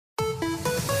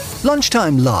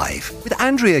Lunchtime Live with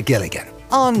Andrea Gilligan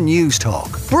on News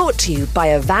Talk. Brought to you by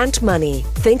Avant Money.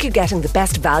 Think you're getting the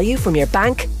best value from your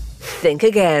bank? Think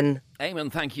again.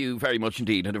 Eamon, thank you very much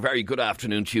indeed, and a very good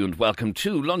afternoon to you, and welcome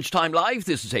to Lunchtime Live.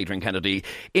 This is Adrian Kennedy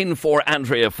in for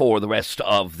Andrea for the rest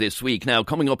of this week. Now,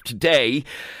 coming up today,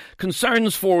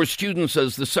 concerns for students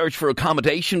as the search for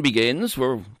accommodation begins.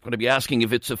 We're going to be asking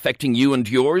if it's affecting you and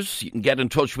yours. You can get in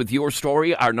touch with your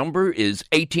story. Our number is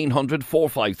 1800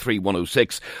 453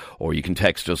 106, or you can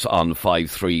text us on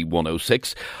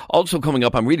 53106. Also coming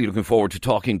up, I'm really looking forward to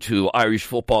talking to Irish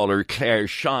footballer Claire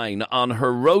Shine on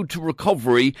her road to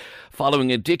recovery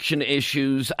following addiction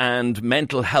issues and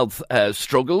mental health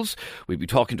struggles. We'll be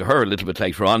talking to her a little bit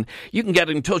later on. You can get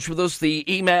in touch with us. The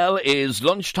email is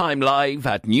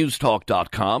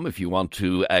lunchtimelive@newstalk.com. If you want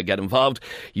to get involved,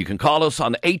 you can call us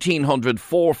on 1800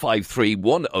 453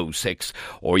 106,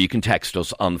 or you can text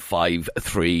us on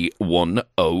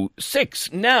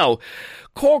 53106. Now,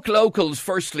 Cork locals,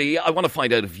 firstly, I want to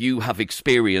find out if you have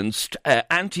experienced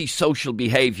antisocial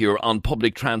behaviour on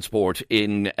public transport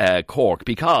in Cork,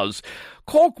 because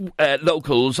Cork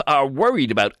locals are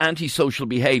worried about antisocial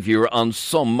behaviour on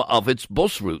some of its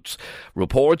bus routes.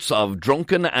 Reports of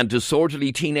drunken and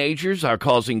disorderly teenagers are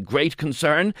causing great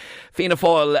concern. Fianna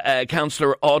Fáil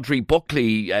councillor Audrey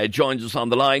Buckley joins us on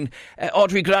the line.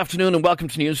 Audrey, good afternoon and welcome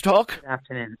to News Talk. Good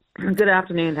afternoon. Good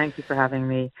afternoon. Thank you for having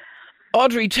me.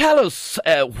 Audrey, tell us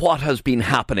what has been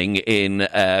happening in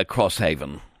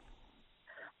Crosshaven.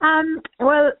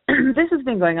 Well, this has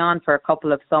been going on for a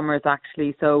couple of summers,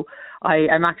 actually. So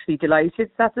I'm actually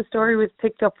delighted that the story was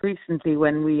picked up recently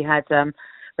when we had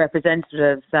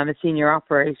representatives, a senior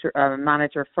operator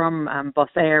manager from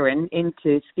Bus Éireann in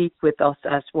to speak with us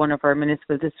at one of our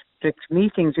municipal district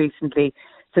meetings recently.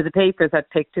 So the papers had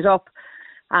picked it up.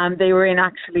 They were in,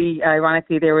 actually,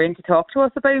 ironically, they were in to talk to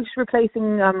us about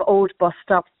replacing old bus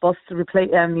stops,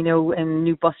 in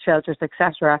new bus shelters,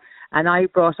 etc. And I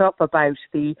brought up about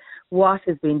what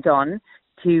has been done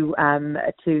to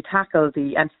tackle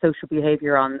the antisocial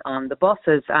behaviour on the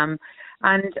buses. And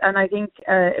I think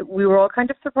we were all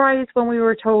kind of surprised when we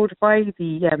were told by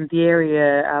the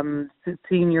area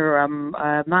senior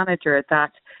manager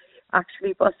that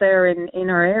actually Bus Éireann in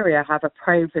our area have a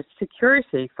private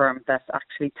security firm that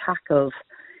actually tackles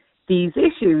these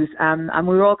issues. And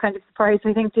we were all kind of surprised,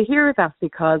 I think, to hear that,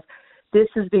 because this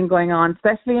has been going on,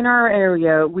 especially in our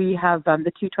area. We have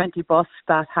the 220 bus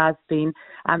that has been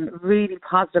really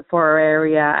positive for our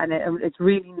area, and it's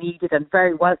really needed and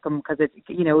very welcome, because it's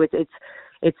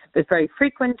very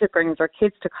frequent. It brings our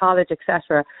kids to college,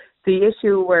 etc. The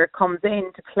issue where it comes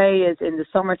into play is in the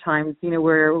summer times,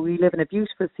 where we live in a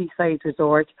beautiful seaside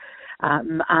resort,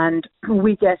 and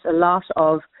we get a lot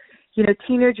of,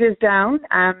 teenagers down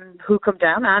who come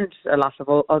down, and a lot of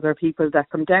other people that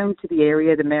come down to the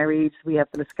area, the Marys, we have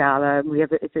the Lascala,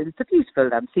 it's a beautiful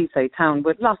seaside town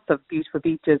with lots of beautiful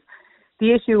beaches.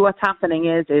 The issue, what's happening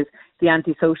is the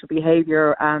antisocial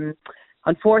behaviour.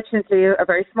 Unfortunately, a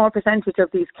very small percentage of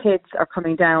these kids are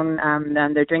coming down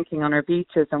and they're drinking on our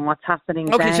beaches, and what's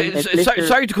happening Okay,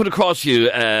 sorry to cut across you,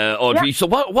 Audrey. Yeah. So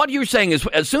what you're saying is,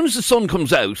 as soon as the sun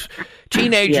comes out,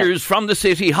 teenagers from the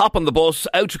city hop on the bus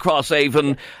out to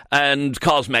Crosshaven and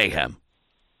cause mayhem.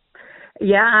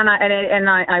 Yeah, and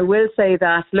I will say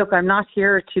that, look, I'm not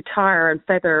here to tar and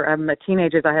feather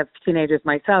teenagers. I have teenagers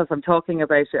myself. I'm talking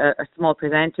about a small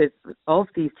percentage of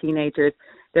these teenagers.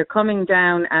 They're coming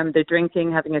down and they're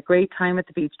drinking, having a great time at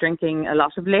the beach, drinking. A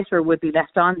lot of litter would be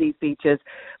left on these beaches.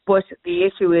 But the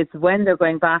issue is when they're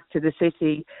going back to the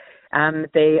city,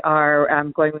 they are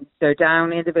they're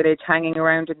down in the village, hanging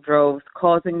around in droves,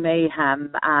 causing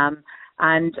mayhem.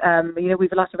 And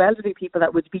we've a lot of elderly people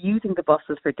that would be using the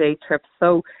buses for day trips.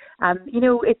 So,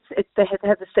 it's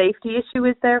the safety issue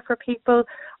is there for people.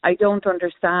 I don't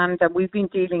understand. And we've been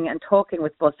dealing and talking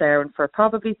with Bus Éireann for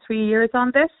probably 3 years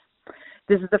on this.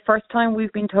 This is the first time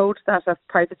we've been told that a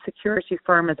private security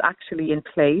firm is actually in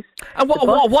place. And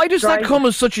why does that come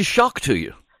as such a shock to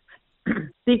you?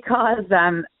 Because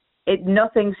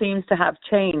nothing seems to have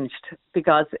changed.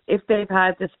 Because if they've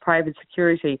had this private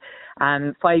security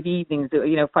 5 evenings,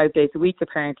 5 days a week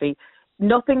apparently,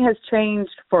 nothing has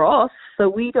changed for us. So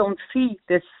we don't see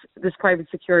this private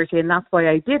security, and that's why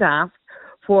I did ask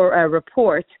for a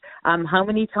report. How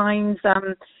many times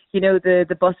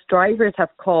the bus drivers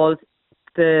have called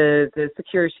the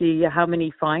security, how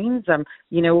many fines,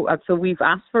 so we've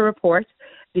asked for a report.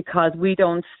 because we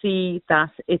don't see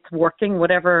that it's working.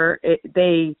 Whatever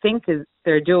they think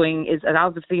they're doing is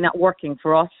obviously not working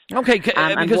for us. Okay,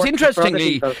 because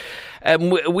interestingly,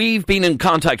 we've been in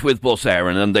contact with Bus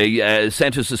Éireann, and they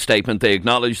sent us a statement. They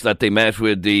acknowledged that they met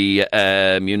with the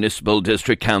Municipal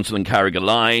District Council in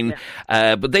Carrigaline,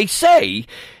 but they say,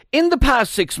 in the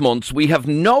past 6 months, we have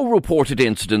no reported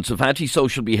incidents of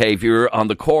antisocial behaviour on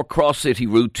the Cork Cross-City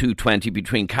Route 220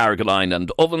 between Carrigaline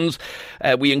and Ovens.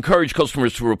 We encourage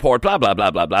customers to report blah, blah, blah,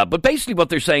 blah, blah. But basically what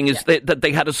they're saying is that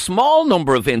they had a small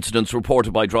number of incidents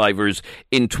reported by drivers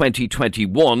in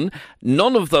 2021.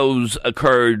 None of those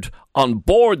occurred on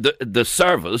board the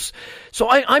service. So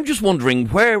I'm just wondering,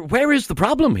 where is the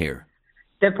problem here?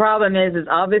 The problem is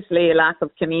obviously a lack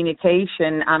of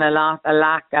communication and a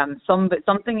lack.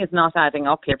 Something is not adding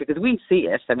up here, because we see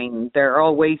it. I mean, they're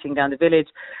all waiting down the village.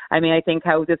 I mean, I think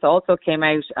how this also came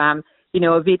out.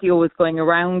 A video was going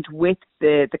around with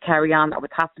the carry-on that was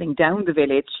happening down the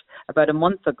village about a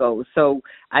month ago. So,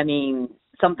 I mean,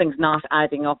 something's not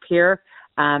adding up here.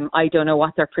 I don't know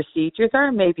what their procedures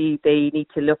are. Maybe they need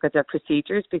to look at their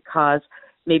procedures, because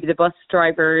maybe the bus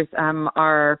drivers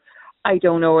are. I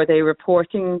don't know, are they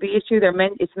reporting the issue?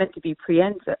 It's meant to be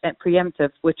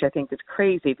preemptive, which I think is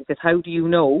crazy, because how do you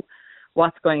know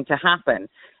what's going to happen?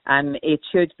 It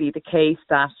should be the case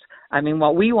that,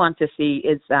 what we want to see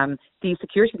is these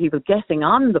security people getting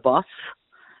on the bus,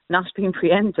 not being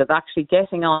preemptive, actually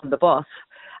getting on the bus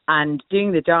and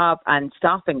doing the job and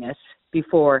stopping it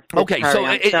before. Okay,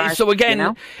 so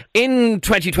again, in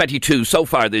 2022, so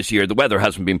far this year, the weather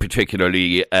hasn't been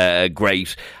particularly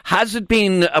great. Has it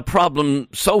been a problem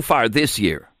so far this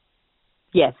year?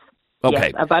 Yes.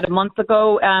 Okay. Yes. About a month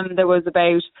ago, there was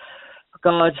about,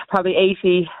 probably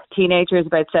 80 teenagers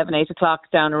about 7-8 o'clock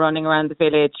down running around the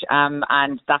village,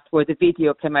 and that's where the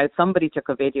video came out. Somebody took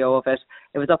a video of it.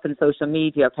 It was up in social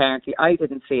media, apparently. I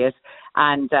didn't see it.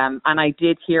 And I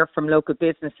did hear from local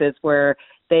businesses where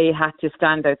they had to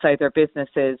stand outside their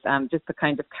businesses just to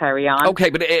kind of carry on. Okay,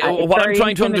 but what I'm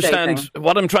trying to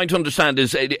understand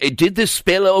is, did this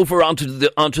spill over onto the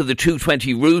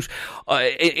 220 route?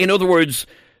 In other words,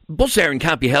 Bus Éireann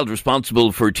can't be held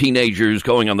responsible for teenagers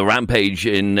going on the rampage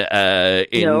in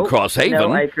Crosshaven.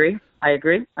 No, I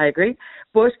agree.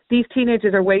 But these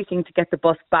teenagers are waiting to get the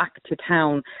bus back to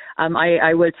town.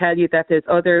 I will tell you that there's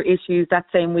other issues that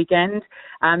same weekend.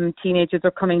 Teenagers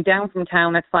are coming down from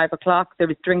town at 5 o'clock. There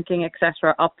was drinking,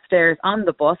 etc., upstairs on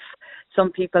the bus.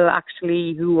 Some people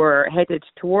actually who were headed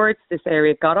towards this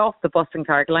area got off the bus in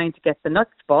Carrigaline to get the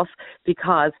Nuts bus,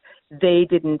 because they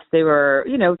didn't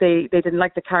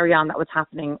like the carry-on that was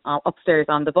happening upstairs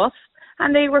on the bus.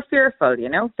 And they were fearful,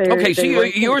 So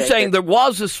you're saying there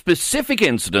was a specific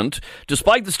incident,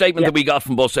 despite the statement that we got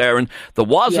from Bus Éireann, there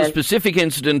was a specific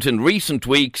incident in recent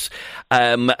weeks.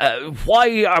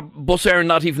 Why are Bus Éireann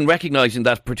not even recognising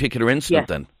that particular incident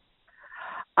then?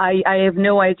 I have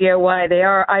no idea why they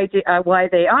are. Why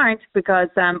they aren't, because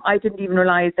I didn't even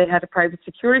realise they had a private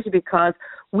security, because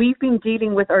we've been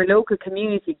dealing with our local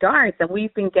community guards and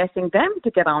we've been getting them to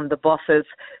get on the buses.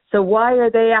 So why are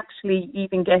they actually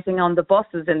even getting on the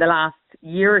buses in the last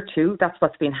year or two? That's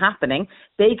what's been happening.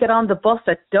 They get on the bus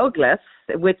at Douglas,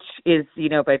 which is,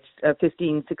 about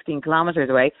 15, 16 kilometres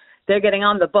away. They're getting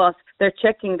on the bus. They're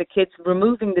checking the kids,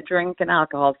 removing the drink and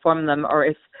alcohol from them, or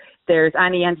if there's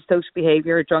any antisocial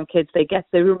behaviour or drunk kids,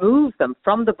 they remove them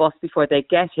from the bus before they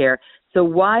get here. So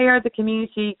why are the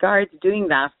community guards doing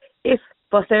that if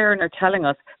Bus Éireann are telling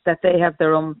us that they have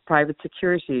their own private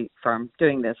security firm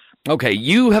doing this? Okay,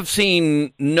 you have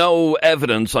seen no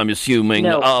evidence, I'm assuming,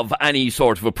 of any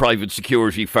sort of a private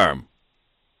security firm?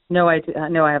 No, I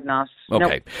have not.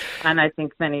 Okay. No. And I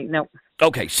think no.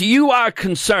 Okay, so you are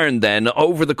concerned then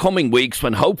over the coming weeks,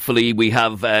 when hopefully we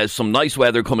have some nice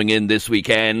weather coming in this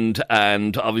weekend,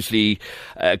 and obviously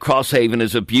Crosshaven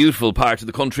is a beautiful part of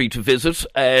the country to visit,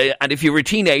 and if you're a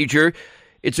teenager,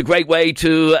 it's a great way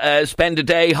to spend a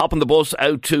day, hop on the bus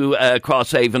out to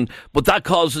Crosshaven, but that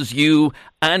causes you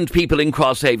and people in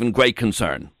Crosshaven great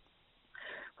concern.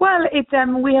 Well,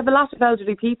 we have a lot of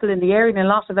elderly people in the area, and a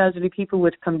lot of elderly people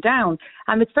would come down.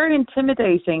 And it's very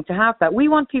intimidating to have that. We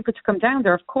want people to come down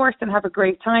there, of course, and have a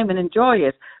great time and enjoy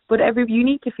it. But you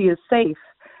need to feel safe.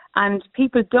 And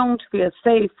people don't feel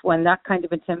safe when that kind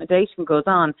of intimidation goes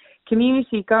on.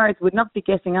 Community guards would not be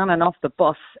getting on and off the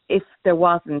bus if there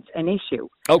wasn't an issue.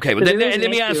 Okay, but let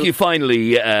me ask you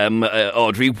finally,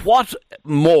 Audrey, what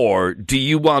more do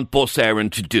you want Bus Éireann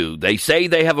to do? They say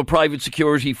they have a private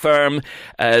security firm.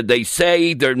 They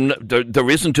say there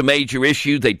isn't a major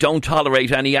issue. They don't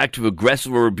tolerate any act of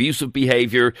aggressive or abusive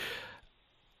behaviour.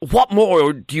 What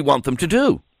more do you want them to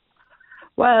do?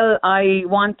 Well, I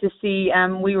want to see.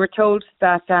 We were told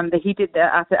that he did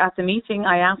at the meeting.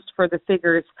 I asked for the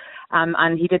figures,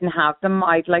 and he didn't have them.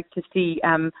 I'd like to see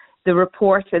the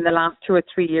report in the last 2 or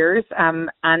 3 years,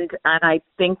 and I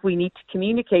think we need to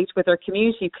communicate with our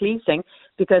community policing,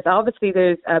 because obviously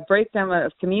there's a breakdown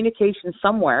of communication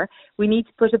somewhere. We need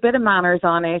to put a bit of manners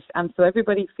on it, so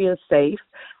everybody feels safe,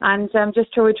 and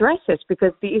just to address it,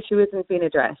 because the issue isn't being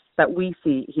addressed that we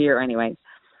see here anyway.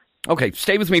 Okay,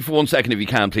 stay with me for 1 second if you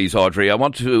can, please, Audrey. I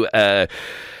want to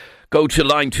go to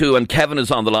line 2, and Kevin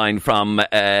is on the line from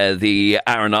the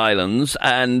Aran Islands.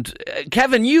 And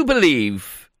Kevin, you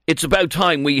believe it's about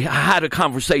time we had a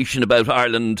conversation about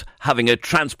Ireland having a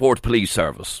transport police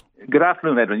service. Good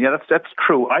afternoon, Edwin. Yeah, that's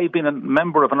true. I've been a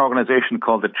member of an organisation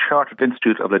called the Chartered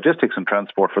Institute of Logistics and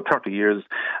Transport for 30 years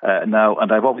now,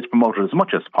 and I've always promoted as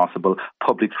much as possible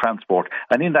public transport.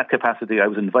 And in that capacity, I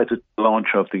was invited to the launch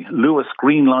of the Lewis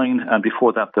Green Line, and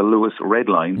before that, the Lewis Red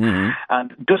Line. Mm-hmm.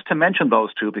 And just to mention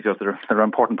those two, because they're an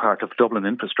important part of Dublin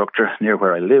infrastructure near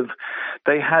where I live,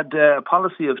 they had a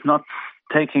policy of not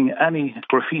taking any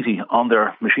graffiti on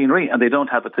their machinery, and they don't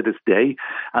have it to this day.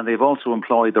 And they've also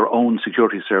employed their own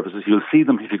security services. You'll see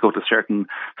them if you go to certain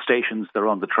stations. They're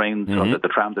on the trains, or the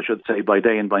trams, I should say, by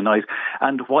day and by night.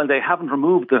 And while they haven't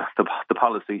removed the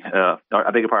policy, or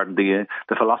I beg your pardon, the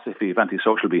philosophy of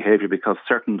antisocial behaviour, because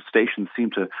certain stations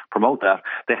seem to promote that,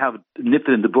 they have nipped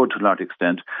it in the bud to a large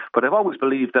extent. But I've always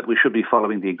believed that we should be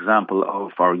following the example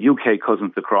of our UK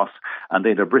cousins across, and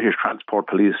they're British Transport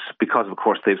Police, because of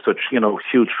course they've such,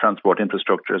 huge transport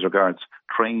infrastructure as regards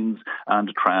trains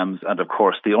and trams and, of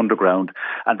course, the underground.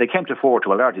 And they came to fore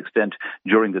to a large extent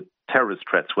during the terrorist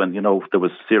threats when, there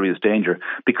was serious danger,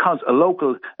 because a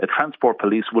local transport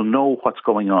police will know what's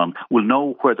going on, will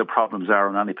know where the problems are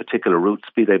on any particular routes,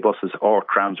 be they buses or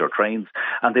trams or trains,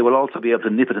 and they will also be able to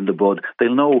nip it in the bud.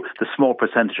 They'll know the small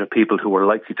percentage of people who are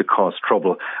likely to cause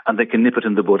trouble, and they can nip it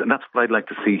in the bud, and that's what I'd like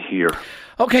to see here.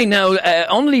 OK, now,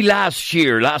 only last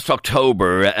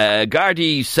October,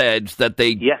 Gardaí said that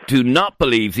they do not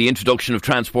believe the introduction of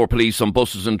transport police on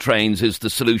buses and trains is the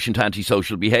solution to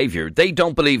antisocial behaviour. They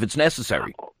don't believe it's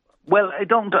necessary. Well, I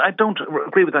don't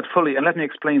agree with that fully, and let me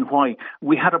explain why.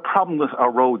 We had a problem with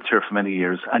our roads here for many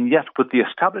years, and yet with the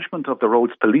establishment of the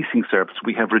roads policing service,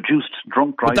 we have reduced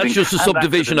drunk driving. But that's just a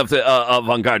subdivision of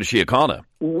An Garda Síochána.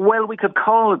 Well, we could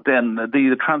call it then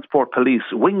the Transport Police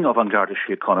wing of An Garda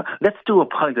Síochána. Let's do a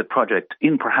pilot project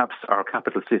in perhaps our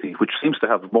capital city, which seems to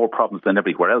have more problems than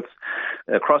everywhere else.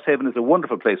 Crosshaven is a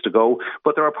wonderful place to go,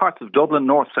 but there are parts of Dublin,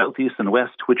 north, south, east and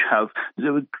west, which have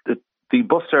the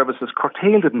bus service is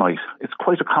curtailed at night. It's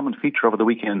quite a common feature over the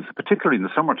weekends, particularly in the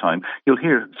summertime. You'll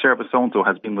hear service so-and-so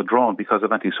has been withdrawn because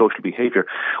of antisocial behaviour.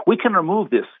 We can remove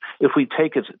this if we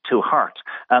take it to heart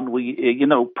and we,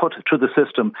 put through the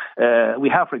system. We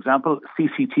have, for example,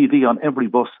 CCTV on every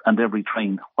bus and every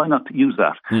train. Why not use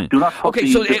that? Do not put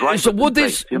so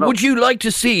would you like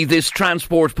to see this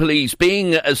transport police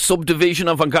being a subdivision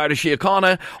of An Garda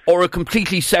Síochána or a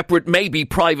completely separate, maybe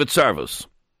private service?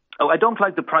 Oh, I don't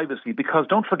like the privacy, because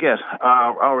don't forget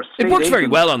our state it works very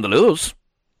well on the Lewis.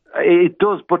 It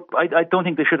does, but I don't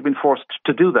think they should have been forced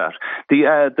to do that.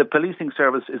 The policing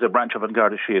service is a branch of An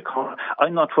Garda Síochána.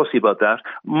 I'm not fussy about that.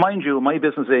 Mind you, my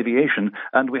business is aviation,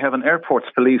 and we have an airports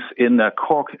police in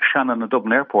Cork, Shannon and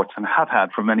Dublin airports, and have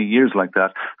had for many years like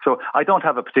that. So I don't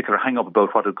have a particular hang-up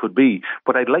about what it could be,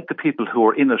 but I'd like the people who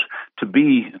are in it to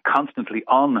be constantly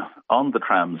on the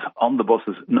trams, on the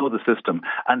buses, know the system,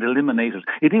 and eliminate it.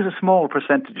 It is a small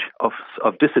percentage of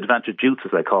disadvantaged youths,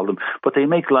 as I call them, but they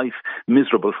make life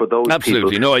miserable for those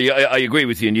Absolutely. people. No, I agree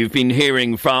with you. And you've been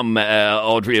hearing from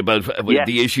Audrey about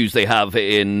the issues they have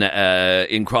in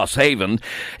Crosshaven.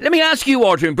 Let me ask you,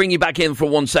 Audrey, and bring you back in for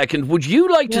 1 second. Would you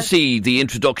like to see the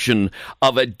introduction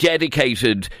of a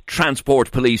dedicated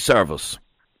transport police service?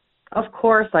 Of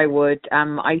course I would.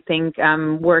 I think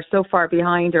we're so far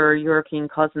behind our European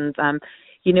cousins.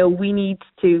 We need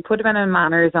to put a bit of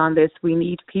manners on this. We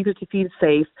need people to feel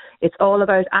safe. It's all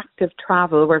about active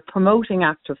travel. We're promoting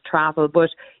active travel,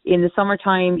 but in the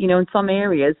summertime, in some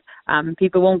areas,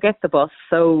 people won't get the bus.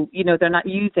 So, they're not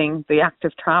using the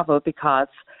active travel because,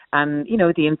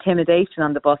 the intimidation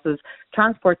on the buses.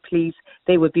 Transport police,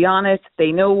 they would be on it.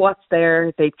 They know what's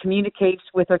there. They communicate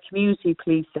with our community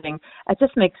policing. It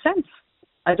just makes sense.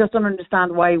 I just don't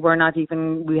understand why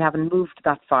we haven't moved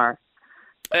that far.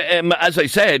 As I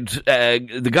said,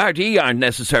 the Gardaí aren't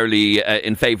necessarily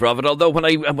in favour of it, although when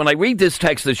I read this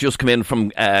text that's just come in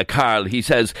from Carl, he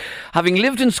says, having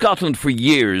lived in Scotland for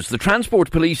years, the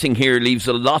transport policing here leaves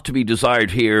a lot to be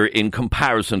desired here in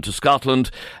comparison to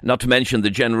Scotland, not to mention the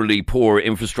generally poor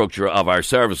infrastructure of our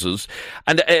services.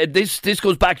 And this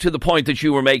goes back to the point that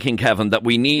you were making, Kevin, that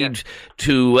we need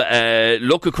to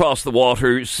look across the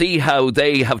water, see how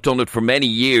they have done it for many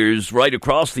years right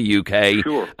across the UK,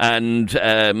 and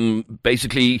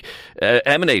basically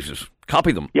emanate it,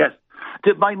 copy them. Yes.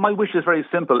 My wish is very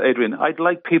simple, Adrian. I'd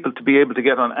like people to be able to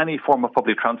get on any form of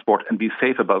public transport and be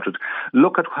safe about it.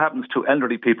 Look at what happens to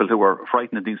elderly people who are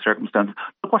frightened in these circumstances.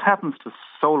 Look what happens to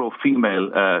solo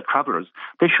female travellers.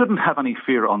 They shouldn't have any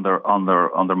fear on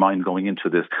their mind going into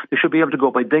this. They should be able to go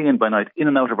by day and by night in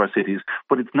and out of our cities,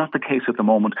 but it's not the case at the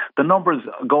moment. The numbers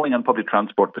going on public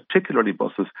transport, particularly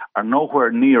buses, are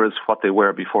nowhere near as what they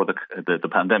were before the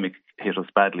pandemic hit us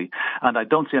badly. And I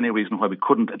don't see any reason why we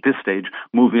couldn't, at this stage,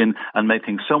 move in and make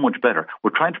things so much better. We're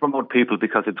trying to promote people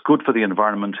because it's good for the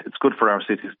environment, it's good for our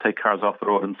cities, take cars off the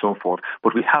road and so forth,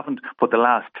 but we haven't put the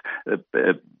last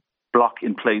block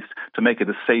in place to make it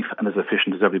as safe and as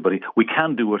efficient as everybody. We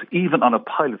can do it even on a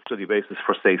pilot study basis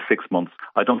for, say, 6 months.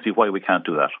 I don't see why we can't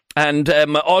do that. And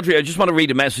Audrey, I just want to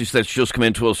read a message that's just come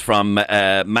in to us from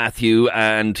Matthew,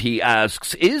 and he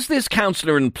asks, is this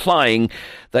councillor implying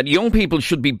that young people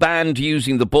should be banned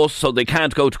using the bus so they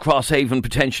can't go to Crosshaven,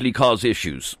 potentially cause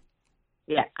issues?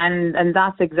 Yeah, and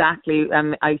that's exactly,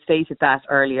 I stated that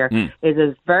earlier, is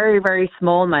a very, very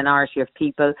small minority of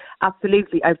people.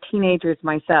 Absolutely, I have teenagers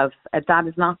myself. That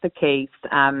is not the case.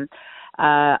 I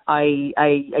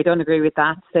don't agree with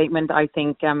that statement. I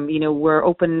think, we're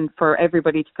open for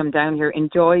everybody to come down here,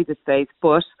 enjoy the space,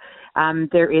 but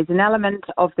there is an element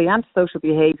of the antisocial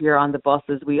behaviour on the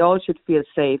buses. We all should feel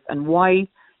safe, and why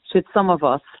should some of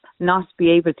us not be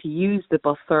able to use the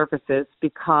bus services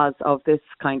because of this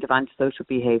kind of antisocial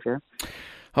behaviour?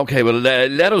 Okay, well,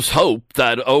 let us hope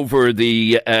that over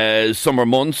the summer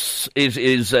months it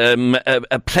is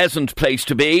a pleasant place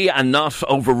to be and not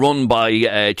overrun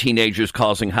by teenagers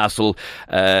causing hassle,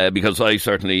 because I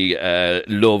certainly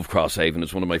love Crosshaven.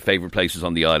 It's one of my favourite places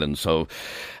on the island. So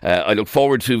I look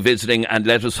forward to visiting, and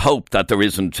let us hope that there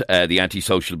isn't the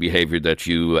antisocial behaviour that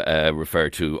you refer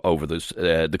to over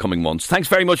the coming months. Thanks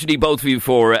very much indeed, both of you,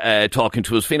 for talking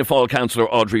to us. Fianna Fáil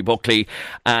councillor Audrey Buckley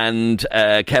and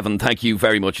Kevin, thank you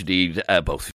very much indeed,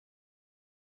 both.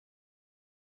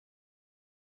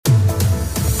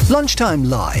 Lunchtime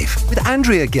Live with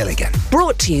Andrea Gilligan.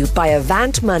 Brought to you by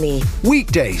Avant Money.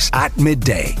 Weekdays at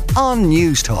midday on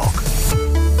News Talk.